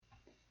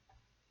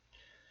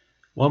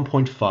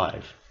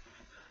1.5.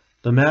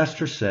 The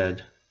Master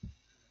said,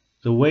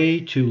 "The way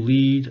to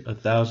lead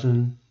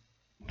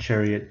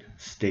 1,000-chariot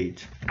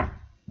state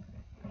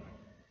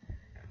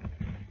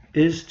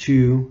is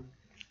to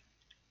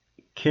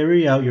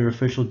carry out your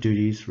official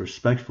duties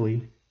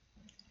respectfully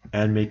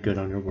and make good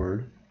on your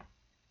word.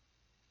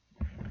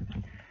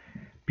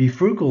 Be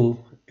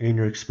frugal in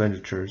your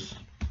expenditures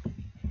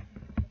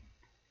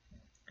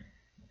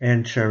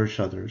and cherish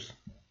others,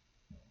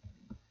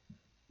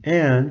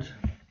 and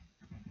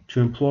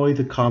to employ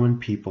the common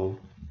people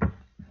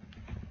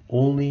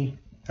only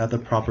at the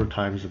proper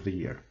times of the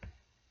year."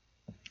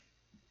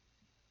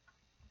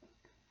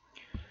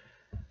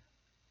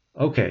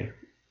 Okay,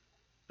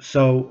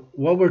 so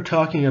what we're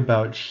talking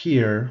about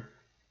here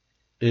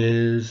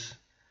is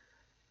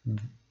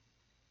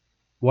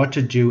what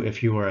to do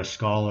if you are a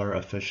scholar,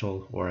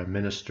 official, or a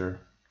minister,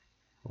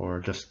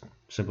 or just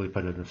simply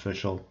put an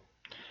official.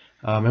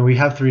 And we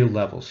have 3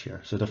 levels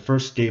here. So the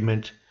first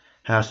statement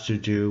has to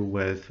do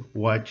with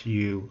what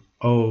you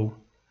owe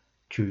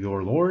to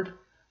your Lord.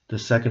 The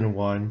second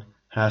one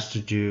has to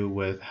do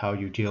with how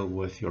you deal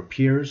with your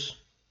peers.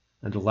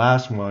 And the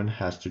last one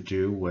has to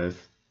do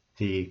with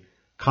the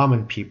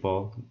common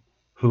people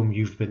whom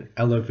you've been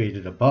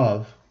elevated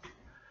above.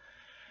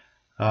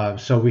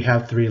 So we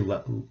have 3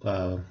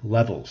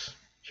 levels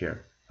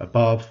here: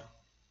 above,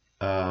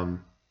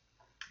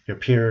 your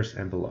peers,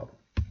 and below.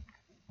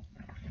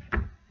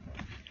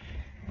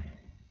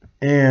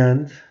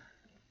 And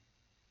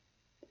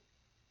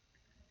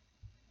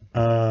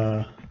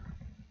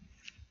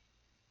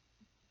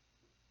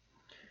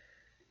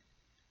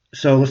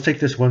so let's take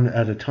this one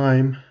at a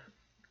time.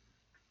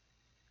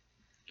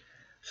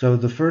 So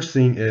the first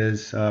thing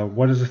is,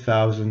 what is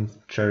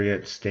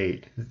 1,000-chariot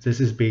state?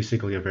 This is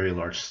basically a very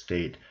large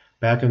state.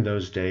 Back in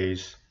those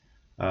days,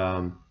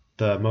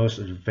 the most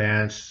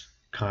advanced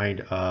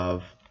kind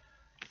of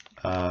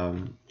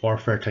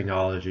warfare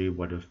technology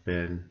would have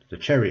been the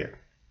chariot.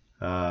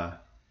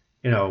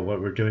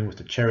 What we're doing with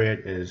the chariot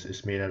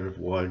is made out of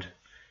wood,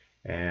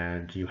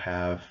 and you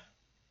have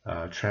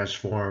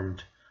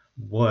transformed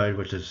wood,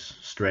 which is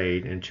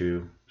straight,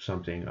 into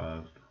something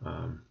of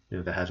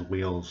that has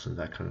wheels and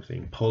that kind of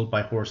thing, pulled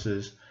by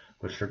horses,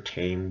 which are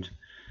tamed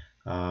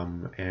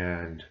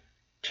and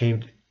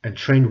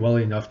trained well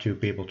enough to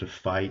be able to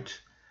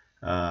fight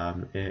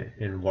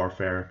in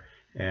warfare.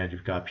 And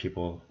you've got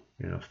people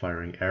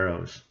firing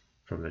arrows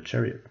from the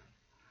chariot.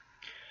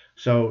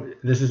 So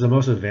this is the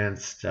most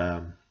advanced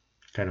kind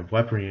of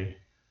weaponry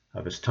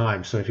of its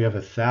time. So if you have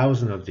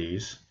 1,000 of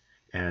these,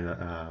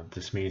 and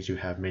this means you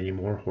have many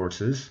more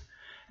horses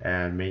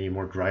and many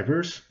more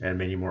drivers and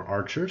many more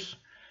archers,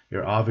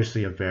 you're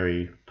obviously a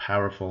very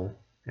powerful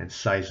and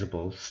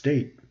sizable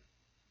state.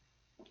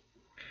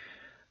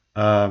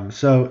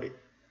 So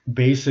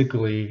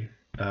basically,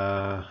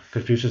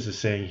 Confucius is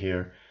saying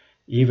here,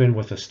 even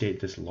with a state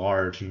this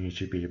large, you need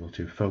to be able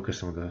to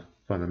focus on the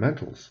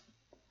fundamentals.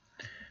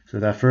 So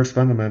that first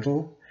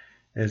fundamental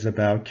is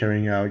about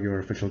carrying out your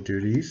official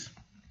duties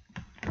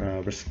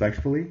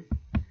respectfully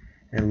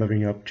and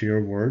living up to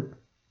your word.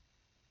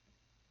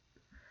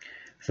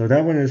 So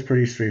that one is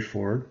pretty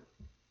straightforward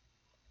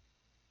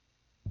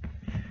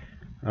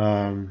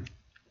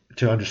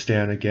to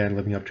understand. Again,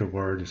 living up to your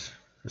word is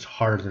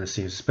harder than it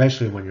seems,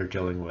 especially when you're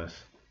dealing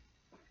with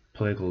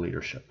political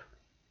leadership.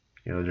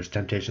 There's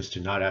temptations to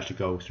not actually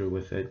go through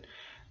with it.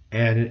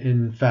 And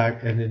in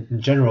fact, and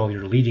in general,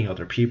 you're leading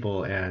other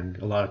people, and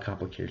a lot of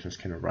complications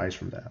can arise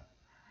from that.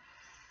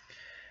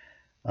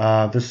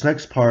 This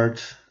next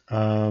part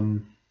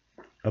about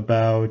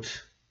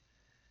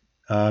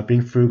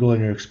being frugal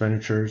in your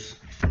expenditures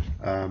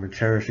and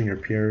cherishing your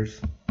peers.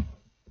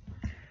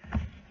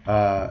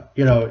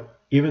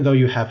 Even though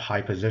you have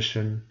high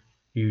position,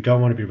 you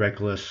don't want to be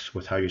reckless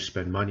with how you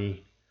spend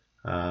money,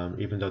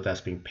 even though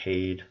that's being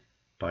paid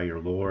by your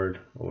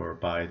Lord or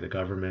by the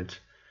government.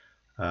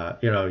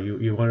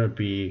 You want to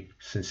be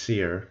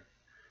sincere,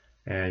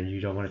 and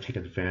you don't want to take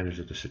advantage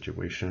of the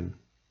situation.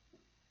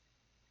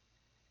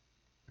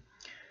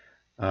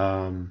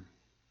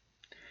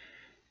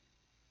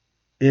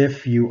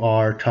 If you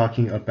are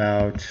talking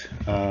about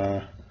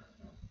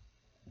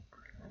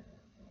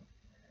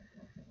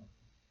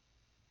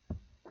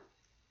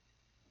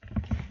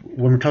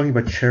when we're talking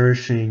about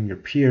cherishing your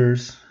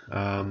peers,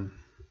 have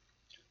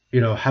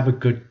a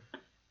good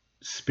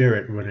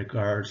spirit when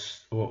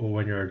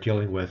you're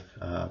dealing with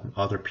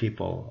other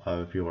people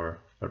of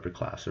your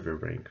class, of your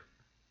rank.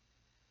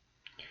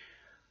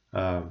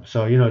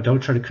 So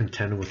don't try to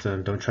contend with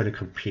them. Don't try to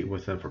compete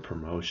with them for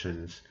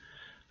promotions.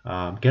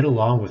 Get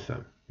along with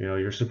them.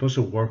 You're supposed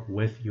to work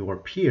with your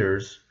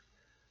peers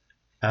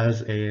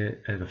as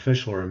an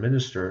official or a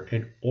minister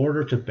in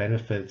order to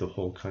benefit the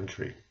whole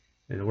country,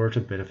 in order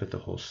to benefit the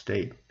whole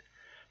state.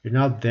 You're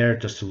not there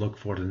just to look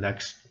for the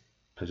next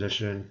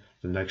position,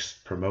 the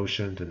next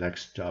promotion, the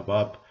next job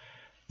up.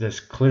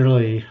 This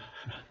clearly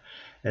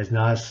is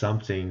not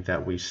something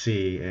that we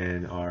see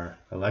in our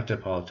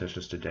elected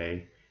politicians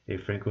today. They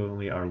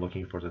frequently are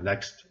looking for the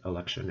next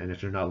election, and if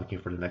they're not looking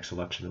for the next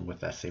election with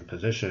that same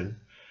position,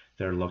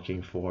 they're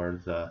looking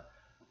for the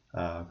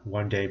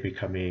one day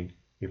becoming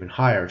even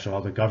higher. So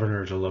all the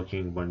governors are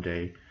looking one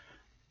day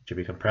to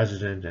become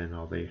president, and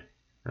all the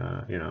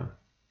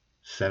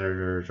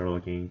senators are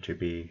looking to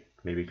be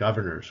maybe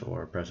governors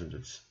or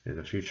presidents in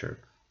the future.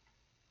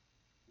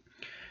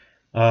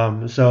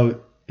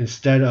 So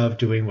instead of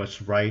doing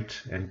what's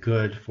right and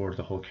good for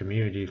the whole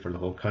community, for the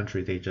whole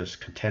country, they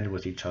just contend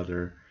with each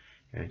other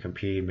and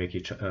compete, make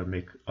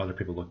other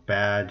people look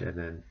bad, and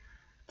then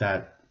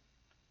that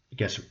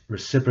gets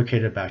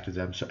reciprocated back to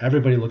them. So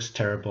everybody looks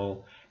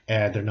terrible,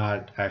 and they're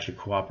not actually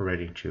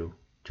cooperating to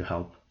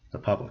help the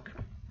public.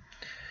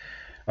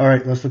 All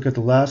right, let's look at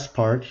the last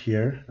part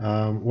here.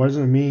 What does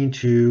it mean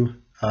to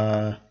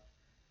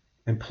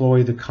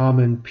employ the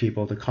common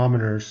people, the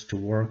commoners, to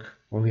work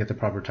only at the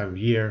proper time of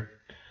year?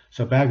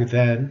 So back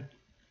then,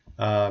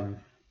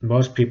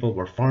 most people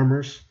were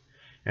farmers,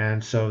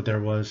 and so there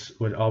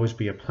would always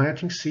be a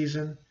planting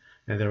season,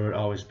 and there would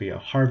always be a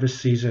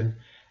harvest season.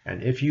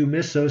 And if you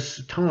miss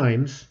those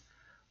times,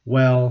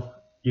 well,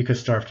 you could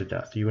starve to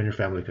death. You and your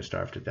family could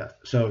starve to death.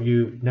 So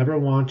you never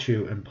want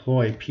to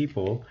employ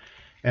people.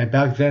 And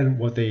back then,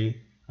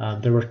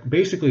 there were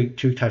basically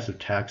two types of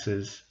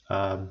taxes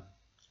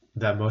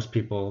that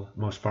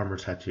most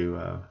farmers had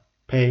to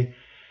pay.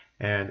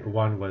 And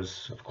one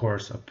was, of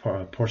course, a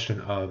portion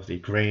of the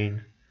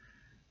grain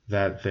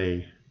that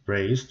they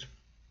raised.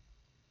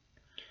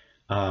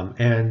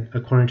 And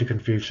according to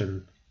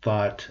Confucian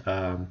thought,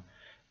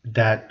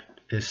 that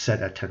is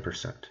set at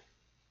 10%,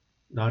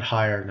 not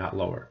higher, not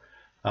lower.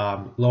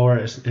 Lower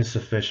is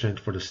insufficient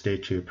for the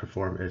state to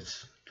perform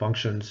its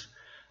functions,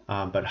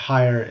 but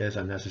higher is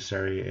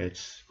unnecessary.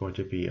 It's going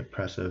to be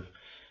oppressive.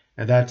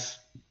 And that's,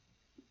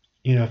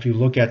 if you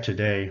look at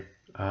today,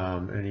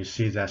 and you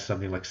see that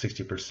something like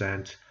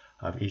 60%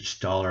 of each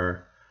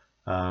dollar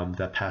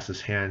that passes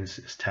hands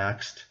is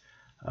taxed,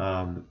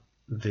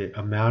 the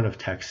amount of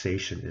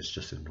taxation is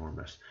just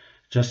enormous.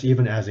 Just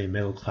even as a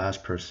middle class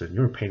person,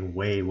 you're paying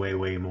way, way,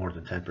 way more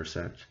than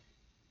 10%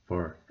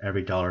 for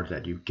every dollar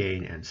that you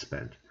gain and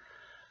spend.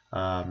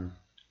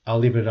 I'll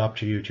leave it up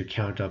to you to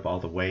count up all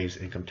the ways,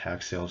 income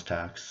tax, sales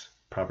tax,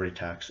 property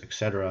tax,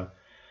 etc.,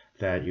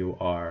 that you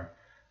are.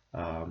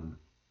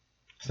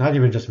 It's not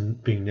even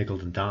just being nickel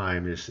and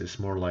dime. It's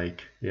more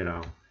like,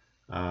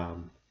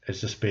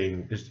 it's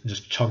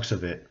just chunks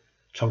of it.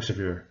 Chunks of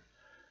your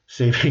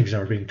savings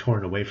are being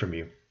torn away from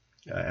you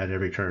at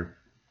every turn.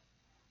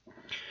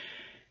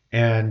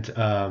 And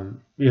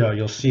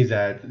you'll see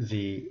that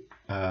the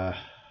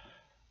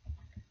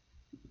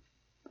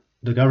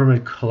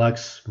government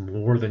collects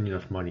more than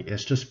enough money.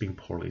 It's just being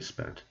poorly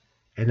spent,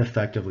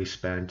 ineffectively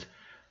spent,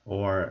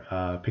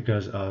 or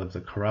because of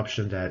the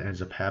corruption that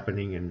ends up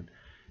happening in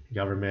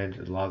government.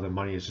 A lot of the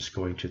money is just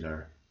going to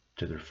their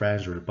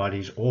friends or their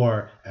buddies,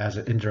 or as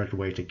an indirect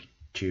way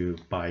to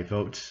buy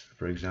votes.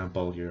 For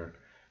example, you're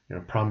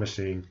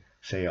promising,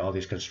 say, all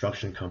these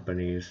construction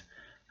companies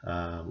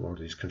or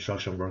these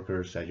construction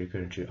workers that you're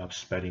going to up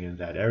spending in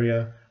that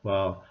area.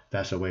 Well,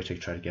 that's a way to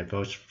try to get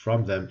votes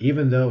from them,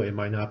 even though it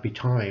might not be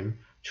time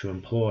to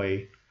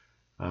employ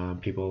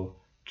people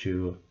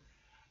to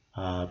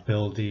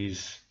build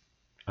these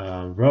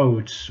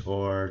roads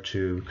or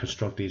to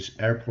construct these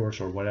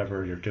airports or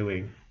whatever you're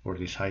doing, or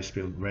these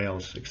high-speed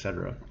rails,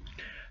 etc.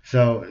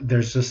 So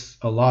there's just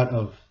a lot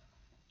of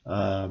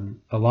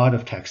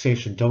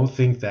taxation. Don't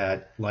think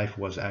that life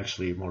was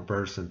actually more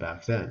burdensome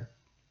back then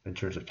in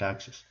terms of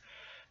taxes.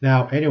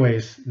 Now,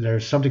 anyways,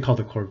 there's something called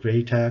the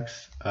corvée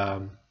tax.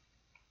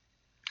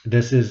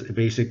 This is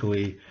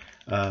basically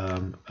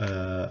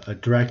a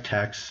direct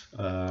tax.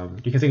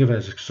 You can think of it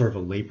as sort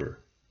of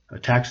a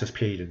tax that's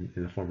paid in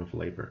the form of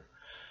labor.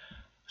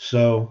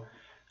 So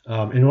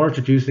in order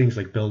to do things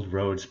like build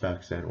roads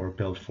back then, or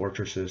build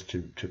fortresses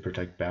to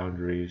protect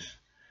boundaries,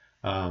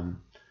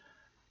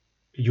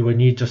 you would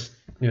need just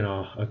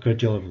a good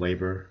deal of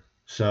labor.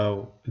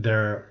 So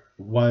there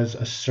was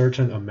a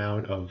certain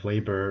amount of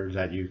labor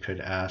that you could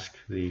ask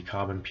the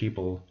common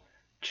people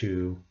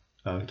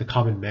the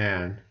common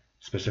man,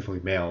 specifically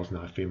males,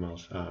 not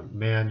females,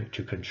 man,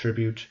 to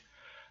contribute.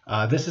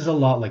 This is a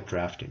lot like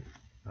drafting.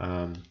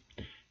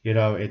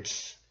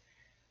 It's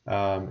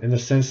in the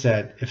sense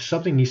that if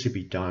something needs to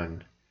be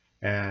done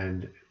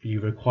and you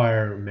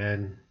require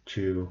men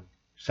to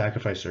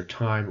sacrifice their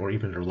time or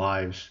even their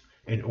lives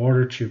in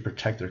order to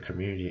protect their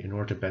community, in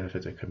order to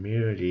benefit the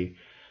community,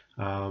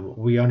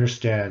 we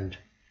understand,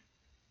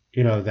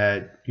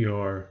 that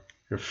your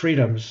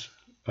freedoms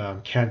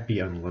can't be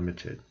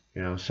unlimited.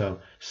 So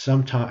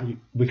sometimes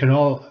we can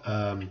all,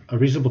 a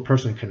reasonable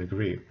person can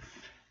agree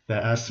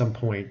that at some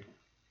point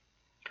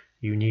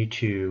you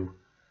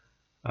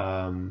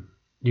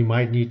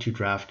might need to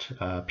draft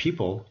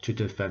people to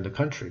defend the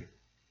country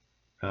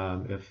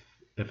if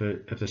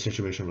the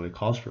situation really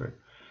calls for it.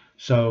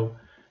 So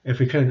if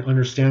we can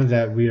understand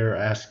that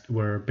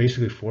we're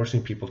basically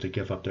forcing people to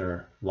give up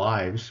their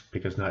lives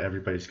because not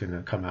everybody's going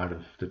to come out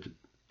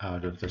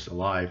of this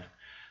alive,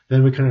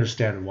 then we can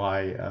understand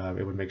why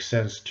it would make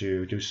sense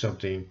to do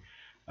something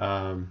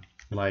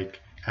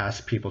like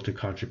ask people to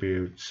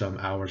contribute some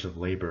hours of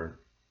labor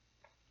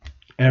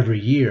every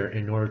year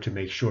in order to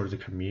make sure the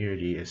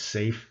community is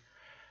safe,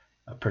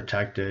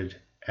 protected,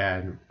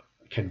 and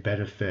can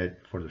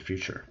benefit for the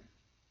future.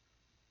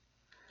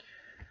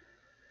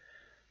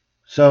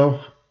 So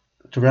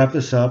to wrap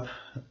this up,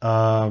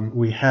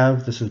 we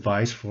have this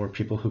advice for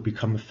people who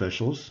become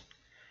officials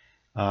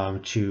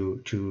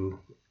to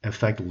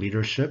affect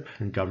leadership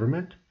in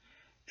government.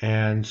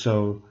 And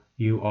so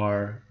you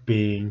are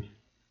being,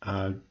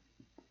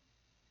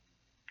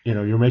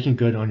 you're making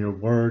good on your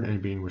word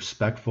and being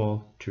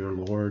respectful to your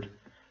Lord.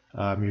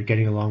 You're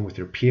getting along with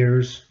your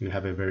peers. You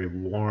have a very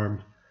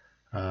warm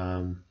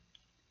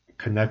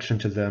connection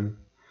to them.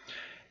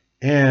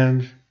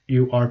 And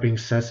you are being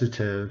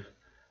sensitive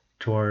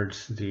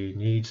towards the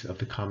needs of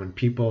the common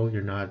people.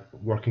 You're not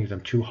working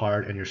them too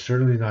hard, and you're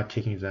certainly not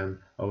taking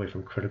them away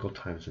from critical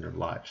times in their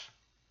lives.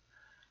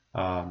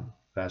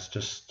 That's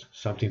just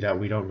something that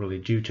we don't really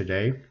do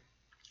today.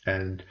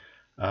 And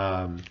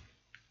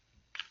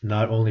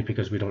not only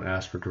because we don't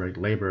ask for direct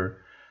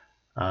labor,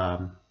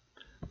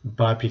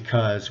 but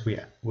because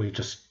we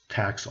just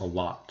tax a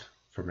lot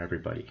from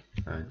everybody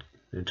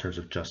in terms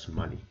of just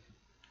money.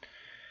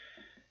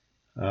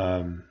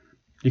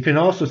 You can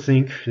also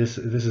think, this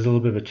is a little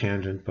bit of a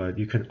tangent, but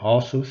you can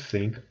also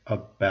think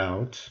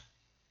about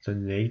the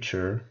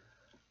nature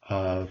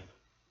of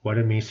what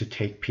it means to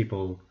take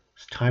people's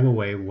time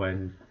away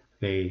when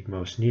they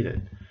most need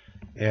it.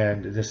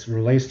 And this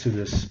relates to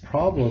this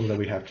problem that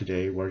we have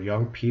today where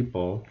young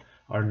people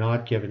are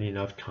not given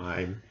enough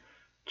time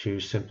to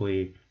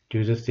simply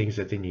do the things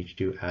that they need to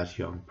do as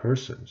young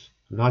persons.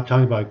 I'm not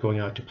talking about going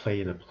out to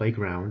play in a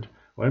playground.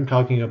 What I'm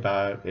talking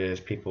about is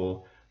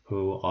people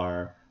who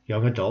are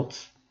young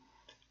adults.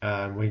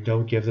 We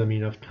don't give them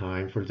enough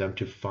time for them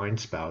to find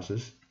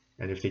spouses.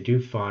 And if they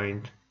do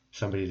find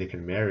somebody they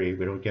can marry,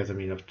 we don't give them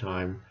enough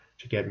time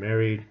to get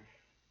married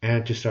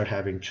and to start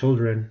having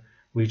children.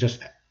 We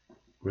just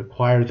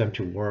require them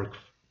to work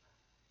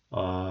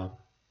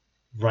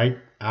right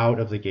out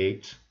of the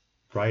gate,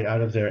 right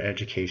out of their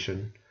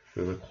education.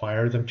 We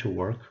require them to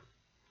work.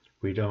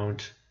 We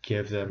don't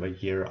give them a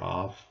year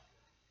off.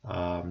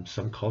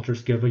 Some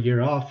cultures give a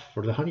year off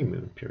for the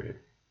honeymoon period.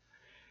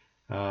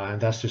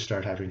 And that's to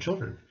start having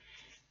children.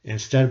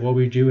 Instead, what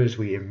we do is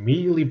we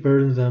immediately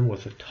burden them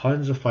with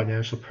tons of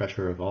financial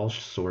pressure of all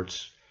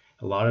sorts.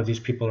 A lot of these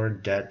people are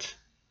in debt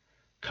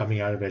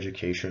coming out of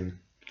education.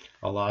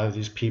 A lot of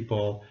these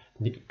people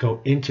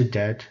go into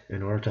debt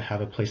in order to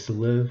have a place to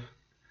live.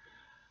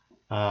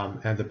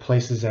 And the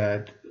places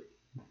that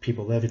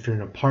people live, if you're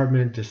in an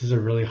apartment, this is a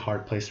really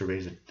hard place to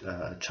raise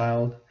a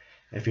child.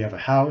 If you have a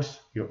house,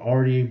 you're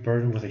already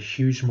burdened with a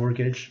huge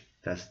mortgage.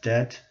 That's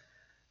debt.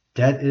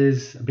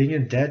 Being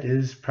in debt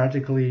is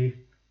practically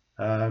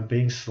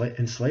being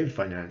enslaved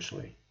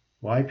financially.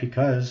 Why?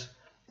 Because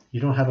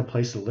you don't have a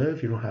place to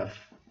live, you don't have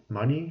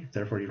money,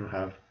 therefore you don't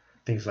have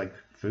things like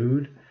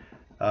food.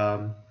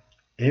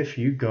 If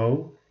you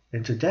go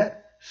into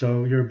debt,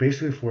 so you're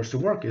basically forced to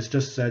work. It's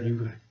just that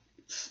you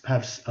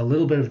have a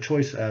little bit of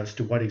choice as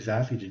to what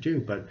exactly to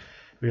do, but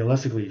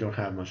realistically you don't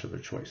have much of a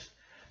choice.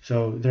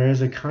 So there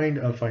is a kind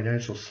of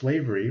financial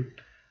slavery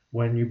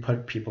when you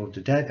put people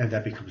into debt, and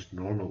that becomes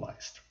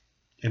normalized.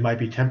 It might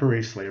be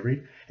temporary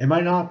slavery. It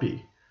might not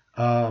be.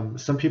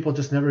 Some people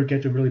just never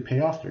get to really pay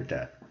off their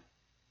debt.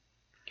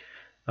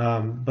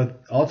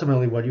 But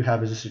ultimately what you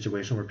have is a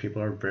situation where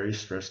people are very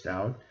stressed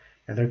out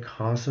and they're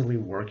constantly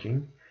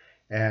working,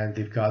 and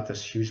they've got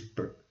this huge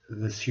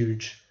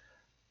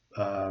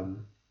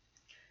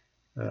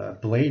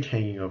blade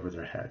hanging over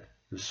their head,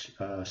 this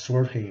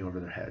sword hanging over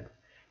their head.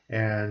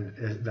 And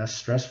that's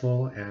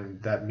stressful,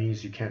 and that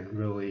means you can't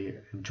really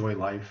enjoy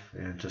life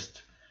and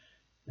just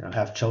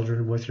have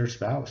children with your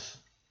spouse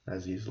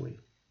as easily.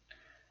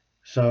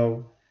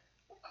 So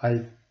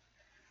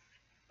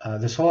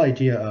this whole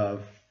idea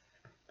of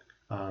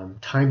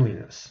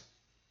timeliness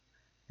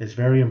is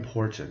very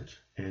important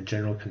in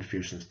general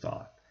Confucian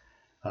thought.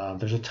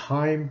 There's a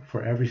time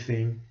for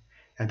everything,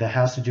 and that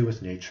has to do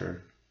with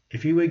nature.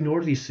 If you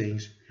ignore these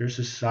things, your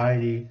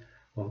society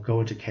will go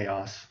into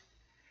chaos,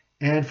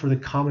 and for the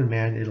common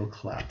man, it'll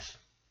collapse.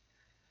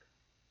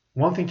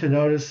 One thing to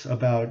notice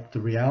about the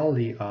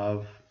reality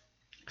of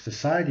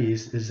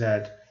societies is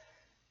that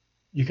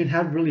you can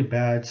have really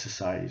bad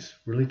societies,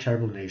 really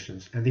terrible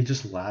nations, and they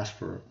just last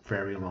for a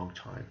very long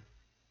time.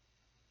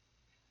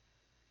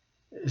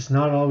 It's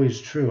not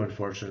always true,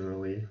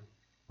 unfortunately,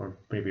 or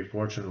maybe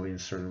fortunately in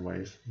certain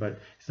ways, but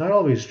it's not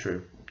always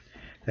true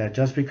that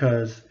just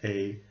because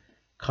a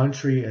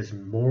country is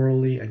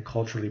morally and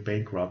culturally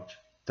bankrupt,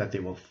 that they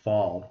will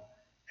fall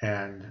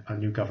and a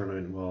new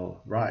government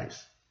will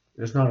rise.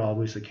 It's not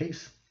always the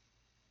case.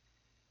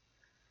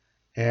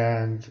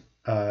 And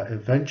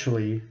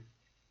eventually,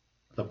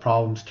 the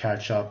problems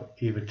catch up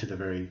even to the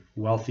very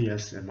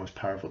wealthiest and most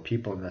powerful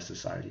people in that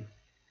society.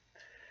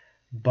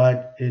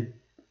 But it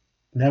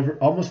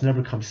almost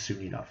never comes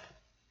soon enough.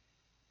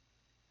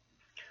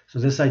 So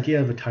this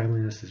idea of a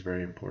timeliness is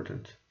very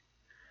important.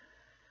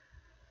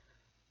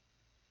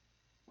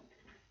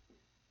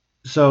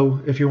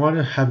 So if you want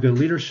to have good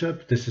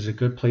leadership, this is a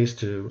good place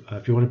to,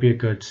 if you want to be a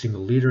good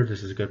single leader,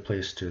 this is a good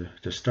place to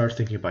start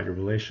thinking about your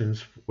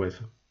relations with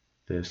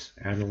this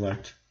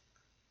Analect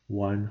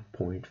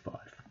 1.5.